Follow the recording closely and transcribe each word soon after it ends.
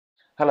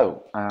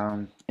Hello,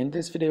 in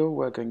this video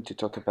we're going to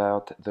talk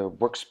about the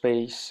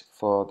workspace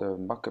for the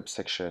mockup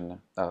section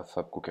of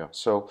AppCooker.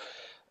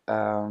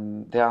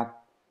 There are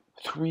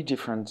three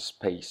different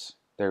spaces.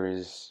 There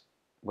is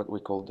what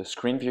we call the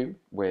screen view,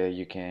 where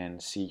you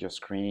can see your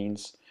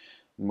screens,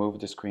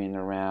 move the screen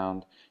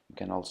around. You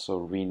can also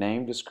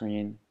rename the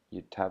screen.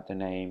 You tap the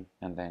name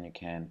and then you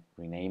can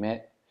rename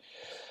it.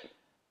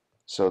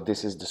 So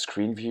this is the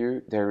screen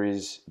view. There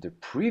is the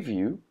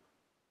preview,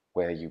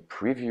 where you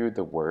preview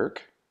the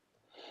work.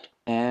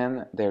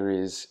 And there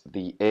is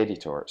the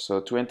editor. So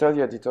to enter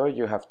the editor,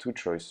 you have two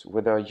choices.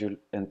 Whether you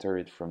enter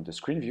it from the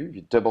screen view,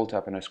 you double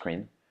tap on a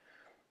screen,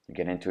 you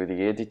get into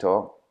the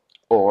editor,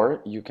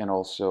 or you can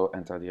also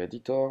enter the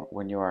editor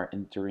when you are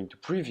entering to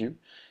preview.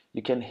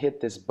 You can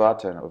hit this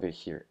button over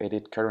here,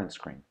 edit current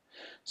screen.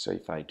 So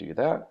if I do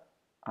that,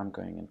 I'm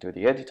going into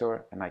the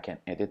editor and I can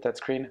edit that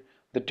screen.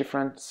 The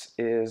difference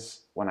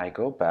is when I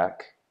go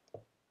back,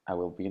 I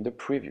will be in the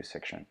preview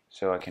section,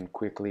 so I can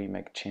quickly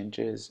make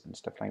changes and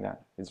stuff like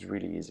that. It's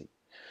really easy.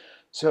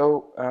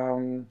 So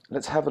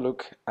let's have a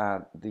look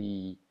at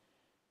the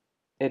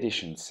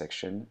edition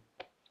section,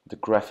 the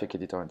graphic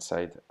editor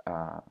inside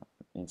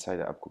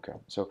the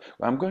AppCooker. So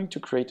I'm going to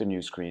create a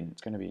new screen.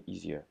 It's going to be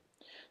easier.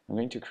 I'm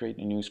going to create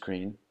a new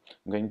screen.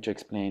 I'm going to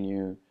explain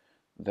you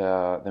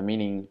the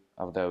meaning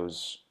of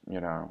those,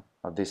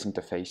 of this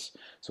interface.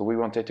 So we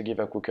wanted to give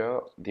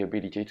AppCooker the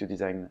ability to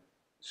design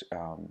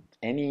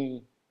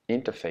any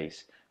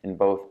interface in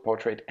both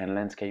portrait and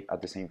landscape at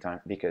the same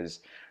time, because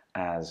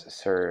as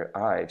Sir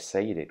Ives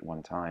said it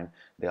one time,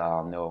 there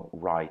are no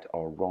right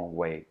or wrong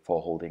way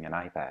for holding an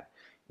iPad.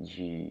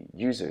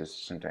 Users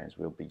sometimes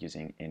will be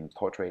using in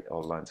portrait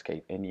or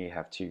landscape, and you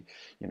have to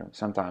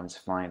sometimes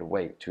find a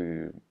way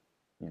to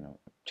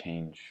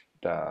change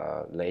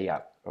the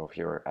layout of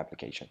your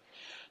application.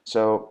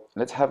 So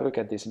let's have a look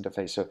at this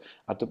interface. So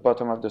at the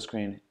bottom of the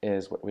screen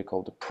is what we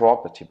call the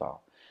property bar.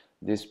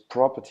 This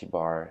property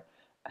bar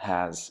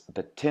has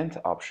the tint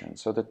option.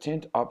 So the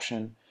tint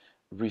option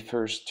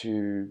refers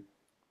to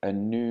a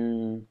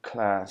new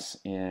class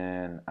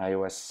in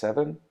iOS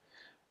 7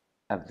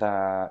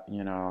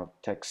 that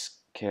takes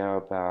care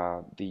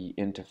about the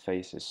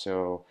interfaces.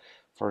 So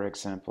for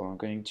example, I'm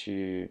going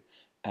to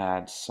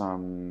add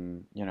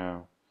some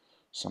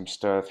some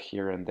stuff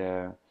here and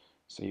there,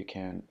 so you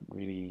can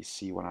really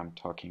see what I'm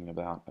talking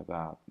about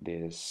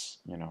this,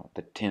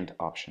 the tint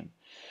option.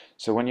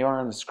 So when you are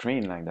on the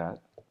screen like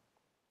that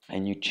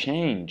and you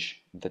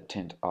change the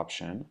tint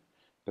option,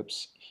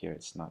 oops, here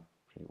it's not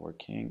really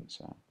working,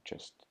 so I'm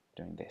just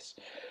doing this.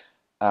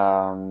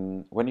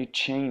 When you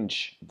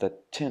change the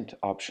tint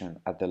option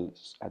at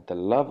the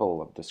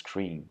level of the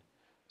screen,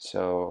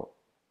 so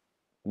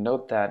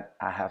note that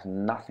I have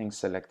nothing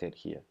selected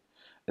here.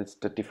 It's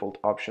the default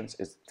options,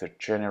 it's the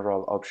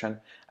general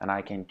option, and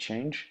I can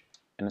change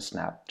in a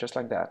snap, just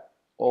like that,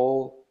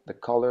 all the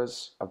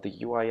colors of the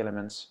UI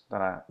elements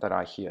that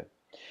are here.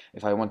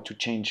 If I want to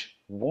change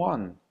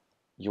one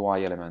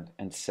UI element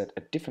and set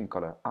a different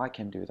color, I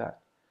can do that.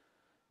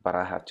 But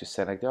I have to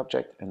select the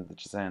object and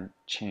then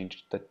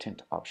change the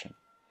tint option.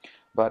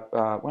 But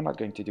we're not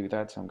going to do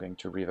that, so I'm going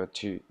to revert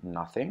to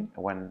nothing.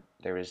 When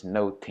there is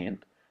no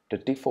tint, the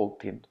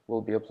default tint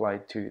will be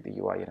applied to the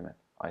UI element.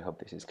 I hope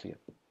this is clear.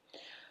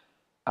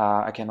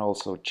 I can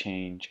also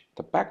change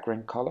the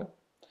background color,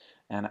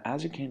 and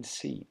as you can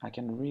see, I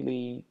can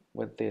really,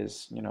 with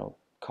this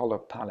color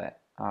palette,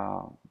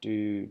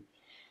 do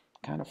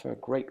kind of a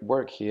great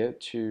work here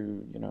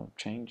to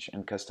change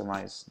and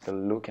customize the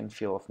look and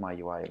feel of my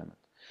UI element.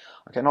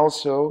 I can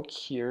also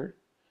here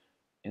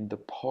in the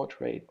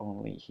portrait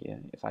only here,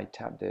 if I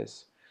tap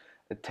this,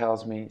 it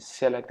tells me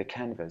select the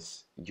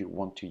canvas you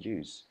want to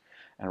use,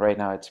 and right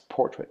now it's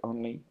portrait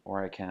only,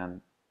 or I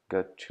can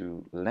go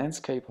to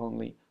landscape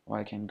only, or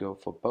I can go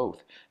for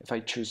both. If I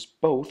choose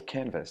both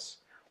canvas,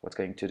 what's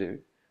going to do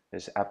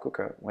is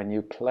AppCooker, when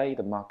you play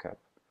the mockup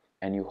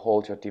and you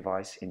hold your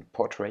device in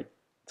portrait,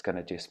 it's going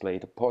to display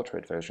the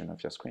portrait version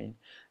of your screen,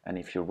 and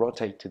if you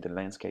rotate to the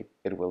landscape,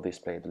 it will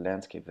display the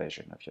landscape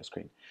version of your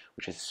screen,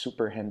 which is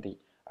super handy.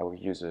 Our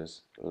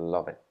users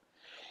love it.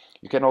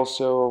 You can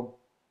also,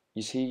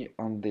 you see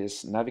on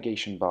this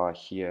navigation bar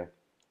here,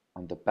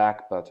 on the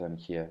back button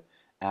here,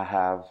 I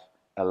have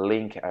a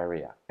link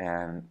area,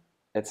 and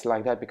it's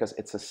like that because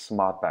it's a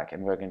smart back,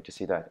 and we're going to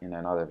see that in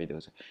another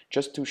videos,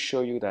 just to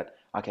show you that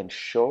I can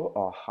show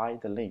or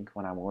hide the link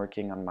when I'm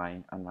working on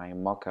my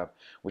mockup,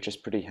 which is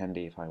pretty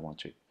handy if I want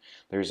to.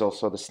 There is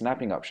also the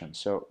snapping option.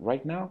 So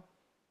right now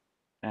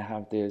I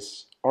have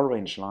these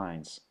orange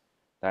lines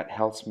that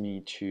helps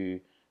me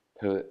to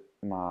put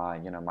my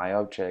my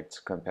objects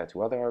compared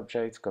to other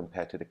objects,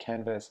 compared to the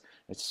canvas.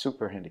 It's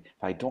super handy.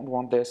 If I don't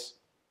want this,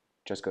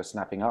 just go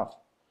snapping off,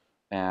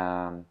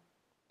 and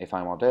if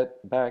I want it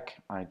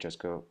back, I just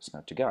go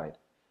snap to guide,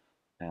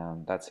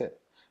 and that's it.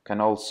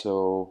 Can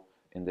also,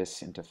 in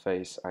this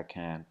interface, I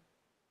can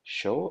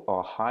show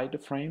or hide the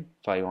frame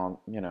if I want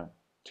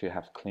to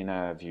have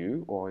cleaner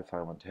view, or if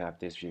I want to have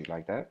this view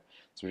like that.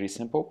 It's really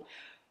simple.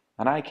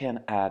 And I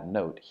can add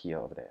note here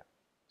over there.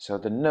 So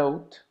the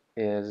note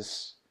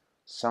is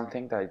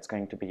something that is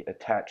going to be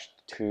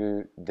attached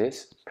to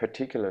this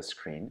particular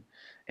screen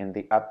in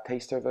the app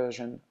taster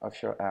version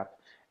of your app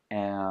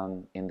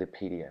and in the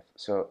PDF.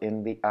 So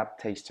in the app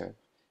taster,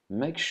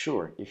 make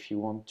sure if you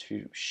want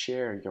to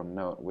share your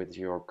note with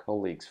your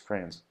colleagues,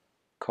 friends,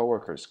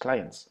 coworkers,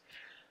 clients,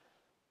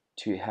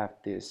 to have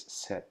this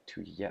set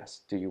to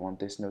yes. Do you want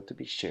this note to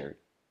be shared?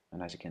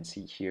 And as you can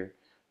see here,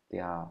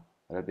 there are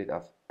a little bit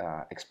of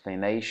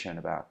explanation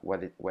about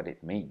what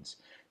it means.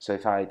 So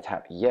if I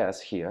tap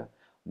yes here,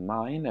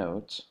 my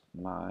note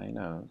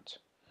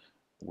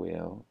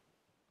will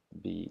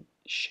be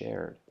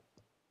shared.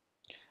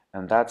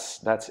 And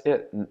that's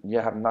it. You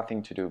have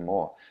nothing to do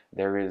more.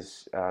 There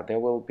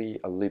will be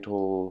a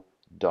little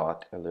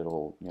dot, a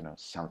little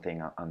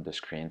something on the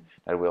screen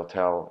that will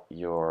tell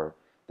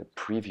the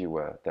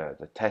previewer,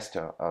 the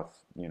tester of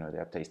the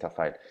app taster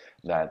file,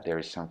 that there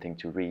is something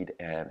to read,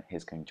 and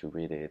he's going to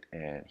read it,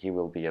 and he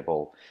will be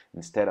able,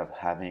 instead of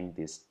having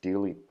this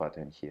delete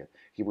button here,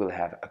 he will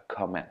have a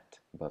comment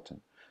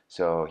button.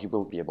 So he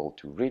will be able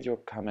to read your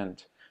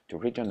comment, to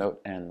read your note,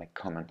 and make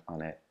comment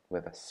on it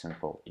with a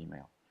simple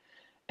email.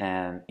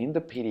 And in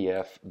the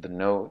PDF, the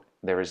note,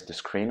 there is the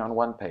screen on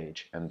one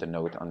page and the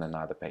note on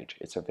another page.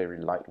 It's a very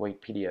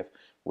lightweight PDF.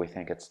 We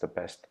think it's the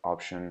best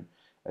option.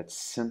 It's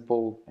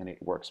simple and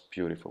it works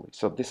beautifully.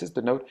 So this is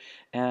the note,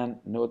 and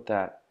note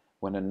that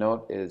when a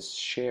note is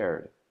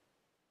shared,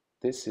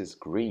 this is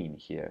green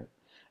here.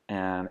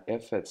 And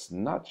if it's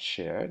not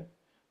shared,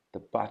 the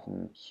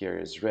button here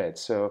is red.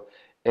 So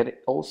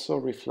it also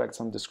reflects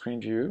on the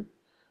screen view.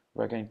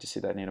 We're going to see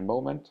that in a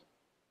moment.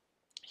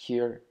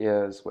 Here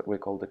is what we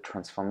call the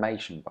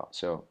transformation bar.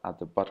 So at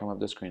the bottom of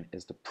the screen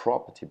is the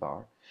property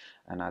bar,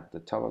 and at the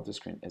top of the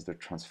screen is the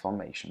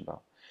transformation bar.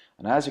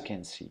 And as you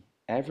can see,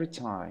 every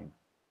time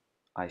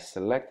I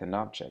select an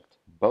object,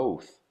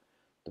 both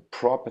the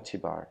property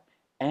bar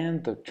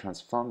and the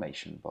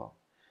transformation bar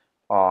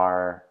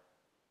are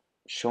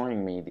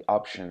showing me the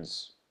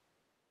options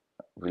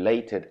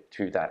related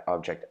to that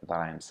object that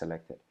I am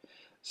selected.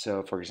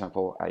 So for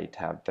example, I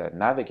tap the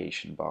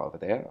navigation bar over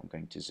there. I'm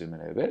going to zoom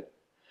in a bit.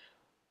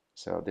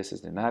 So this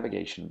is the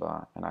navigation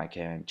bar, and I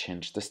can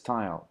change the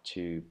style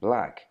to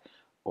black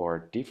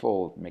or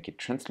default, make it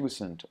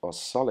translucent or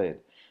solid,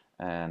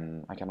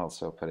 and I can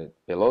also put it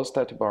below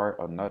status bar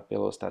or not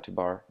below status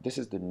bar. This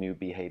is the new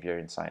behavior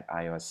inside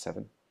iOS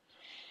 7.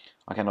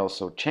 I can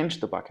also change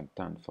the button,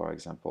 for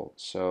example.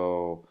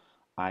 So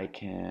I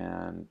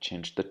can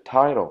change the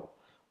title.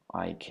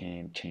 I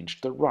can change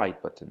the right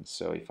button.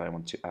 So if I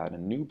want to add a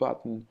new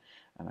button,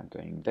 and I'm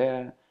going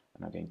there,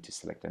 and I'm going to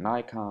select an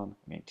icon,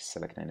 I'm going to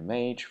select an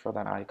image for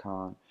that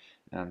icon,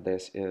 and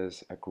this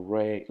is a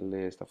great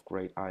list of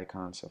great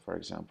icons. So for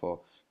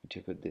example,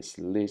 to put this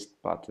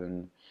list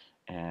button,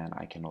 and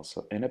I can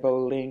also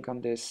enable a link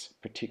on this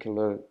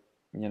particular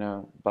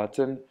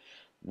button.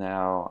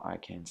 Now I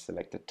can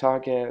select a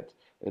target.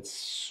 It's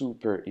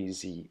super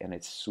easy and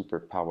it's super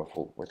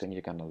powerful. I think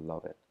you're gonna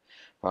love it.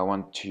 If I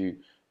want to,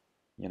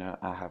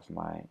 I have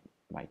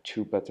my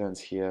two buttons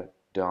here,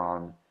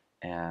 done,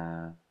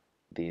 and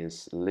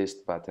this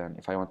list button.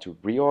 If I want to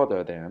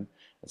reorder them,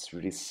 it's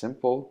really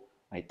simple.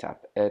 I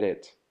tap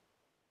edit,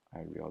 I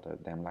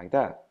reorder them like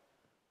that,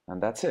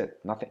 and that's it.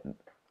 Nothing.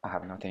 I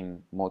have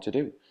nothing more to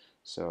do.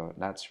 So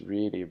that's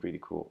really, really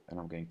cool. And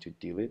I'm going to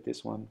delete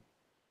this one,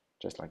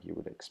 just like you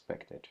would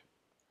expect it.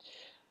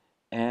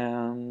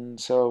 And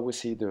so we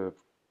see the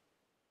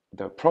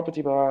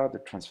property bar, the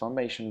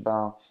transformation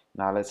bar.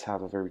 Now let's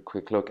have a very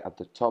quick look at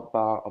the top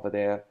bar over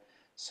there.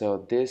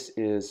 So this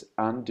is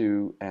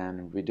undo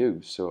and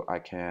redo. So I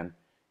can,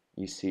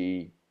 you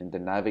see in the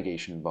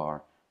navigation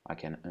bar, I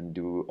can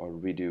undo or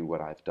redo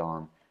what I've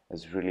done.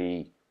 It's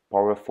really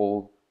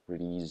powerful,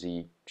 really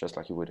easy, just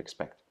like you would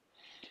expect.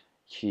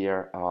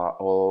 Here are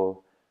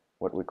all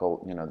what we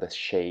call, the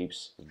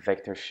shapes,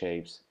 vector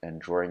shapes, and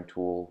drawing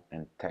tool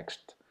and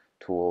text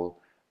tool.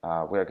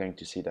 We are going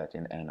to see that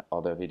in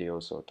other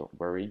videos, so don't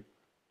worry.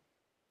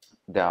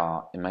 There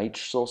are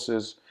image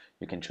sources.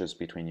 You can choose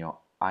between your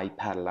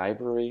iPad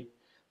library,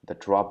 the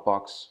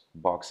Dropbox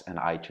box, and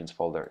iTunes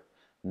folder.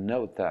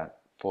 Note that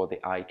for the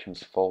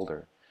iTunes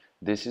folder,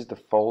 this is the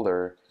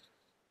folder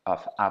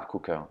of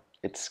AppCooker.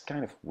 It's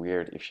kind of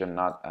weird if you're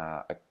not,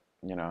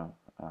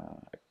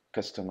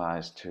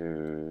 customized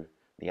to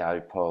the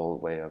Apple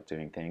way of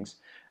doing things.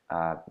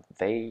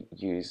 They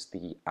use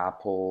the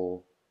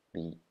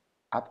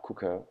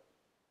AppCooker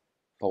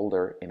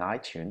folder in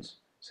iTunes,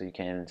 so you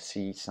can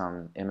see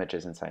some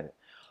images inside it.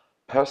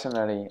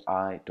 Personally,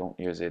 I don't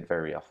use it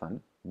very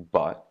often,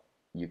 but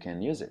you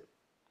can use it.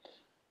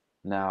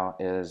 Now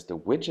is the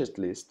widget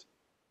list.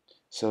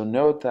 So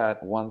note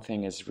that one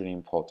thing is really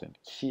important.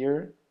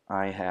 Here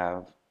I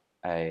have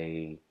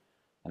an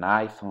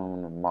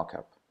iPhone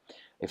mockup.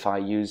 If I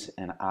use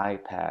an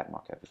iPad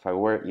mockup,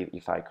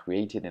 if I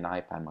created an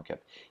iPad mockup,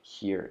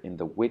 here in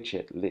the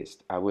widget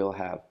list, I will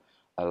have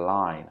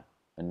a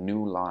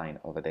new line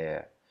over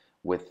there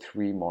with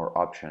 3 more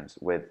options,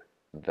 with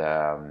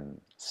the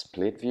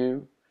split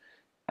view,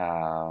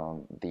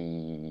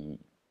 the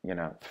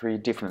 3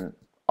 different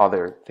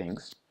other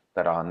things.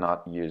 that are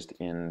not used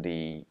in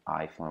the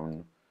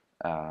iPhone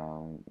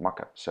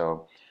mockup.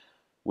 So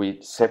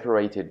we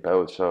separated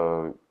both,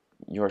 so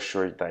you're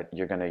sure that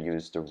you're going to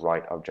use the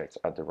right objects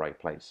at the right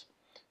place.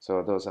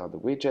 So those are the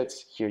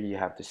widgets. Here you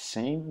have the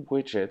same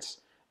widgets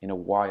in a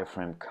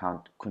wireframe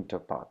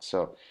counterpart.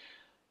 So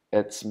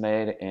it's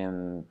made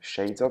in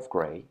shades of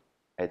gray.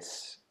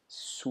 It's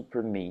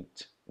super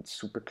neat. It's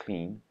super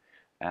clean.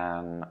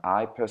 And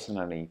I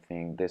personally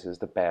think this is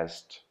the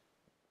best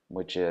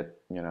widget,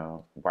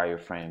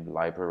 wireframe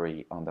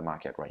library on the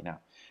market right now.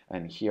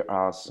 And here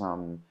are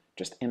some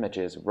just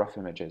images, rough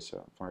images.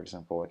 So for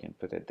example, I can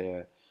put it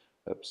there.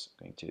 Oops,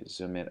 going to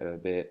zoom in a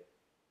bit,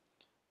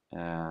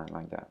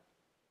 like that.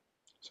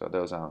 So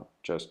those are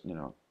just,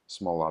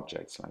 small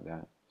objects like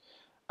that.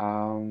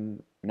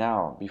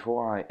 Now,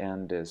 before I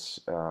end this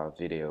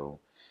video,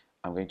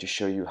 I'm going to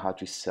show you how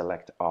to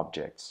select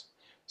objects.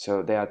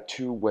 So there are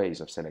two ways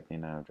of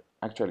selecting an object,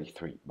 actually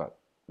three, but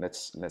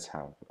let's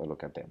have a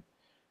look at them.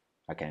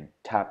 I can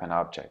tap an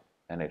object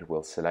and it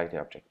will select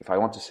the object. If I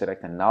want to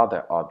select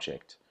another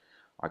object,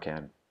 I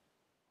can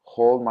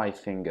hold my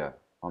finger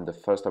on the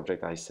first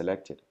object I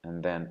selected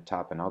and then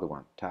tap another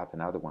one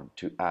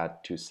to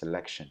add to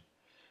selection.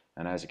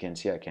 And as you can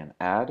see, I can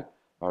add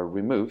or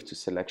remove to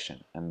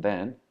selection, and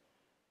then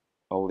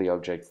all the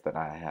objects that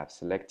I have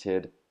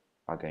selected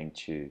are going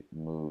to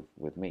move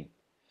with me.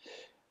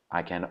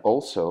 I can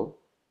also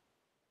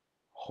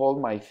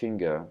hold my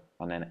finger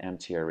on an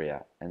empty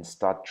area and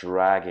start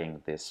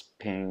dragging this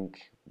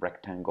pink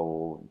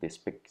rectangle, this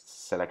big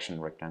selection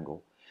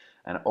rectangle,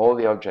 and all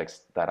the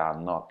objects that are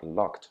not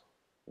locked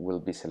will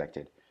be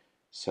selected.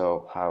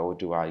 So how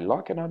do I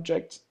lock an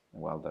object?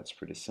 Well, that's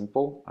pretty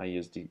simple. I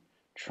use the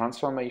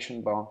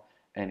transformation bar,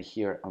 and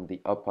here on the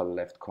upper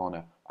left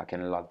corner I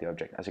can lock the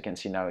object. As you can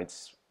see now,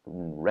 it's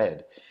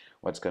red.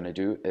 What's going to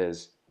do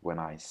is when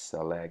I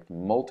select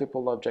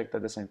multiple objects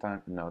at the same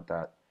time, note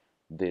that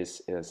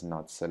this is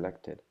not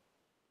selected.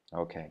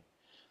 Okay,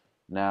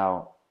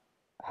 now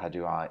how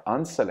do I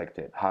unselect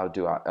it? How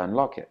do I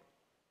unlock it?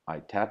 I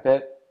tap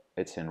it,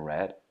 it's in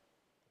red,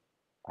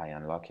 I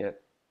unlock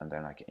it, and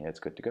then it's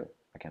good to go.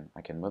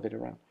 I can move it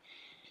around.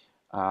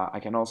 I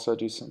can also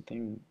do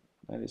something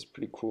that is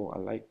pretty cool. I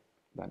like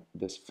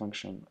this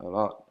function a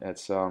lot.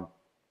 It's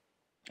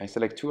I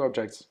select two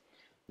objects.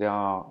 They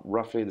are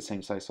roughly the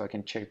same size, so I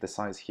can check the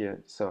size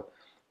here. So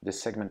the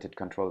segmented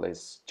control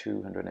is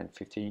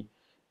 250,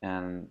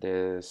 and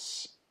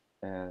this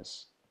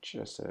is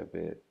just a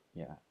bit,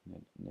 yeah,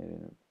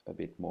 a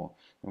bit more.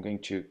 I'm going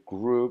to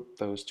group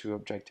those two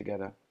objects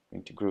together. I'm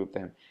going to group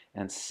them,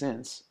 and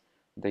since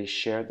they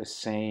share the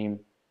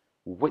same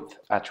width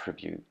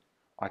attribute,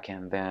 I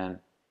can then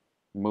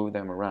move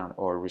them around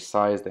or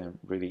resize them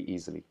really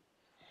easily.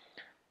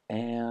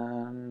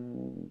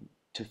 And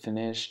to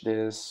finish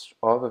this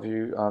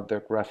overview of the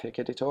graphic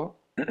editor,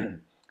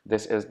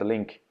 this is the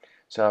link.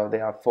 So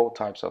there are 4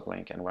 types of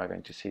link, and we're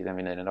going to see them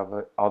in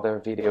another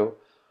video.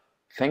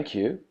 Thank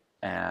you,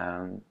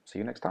 and see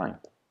you next time.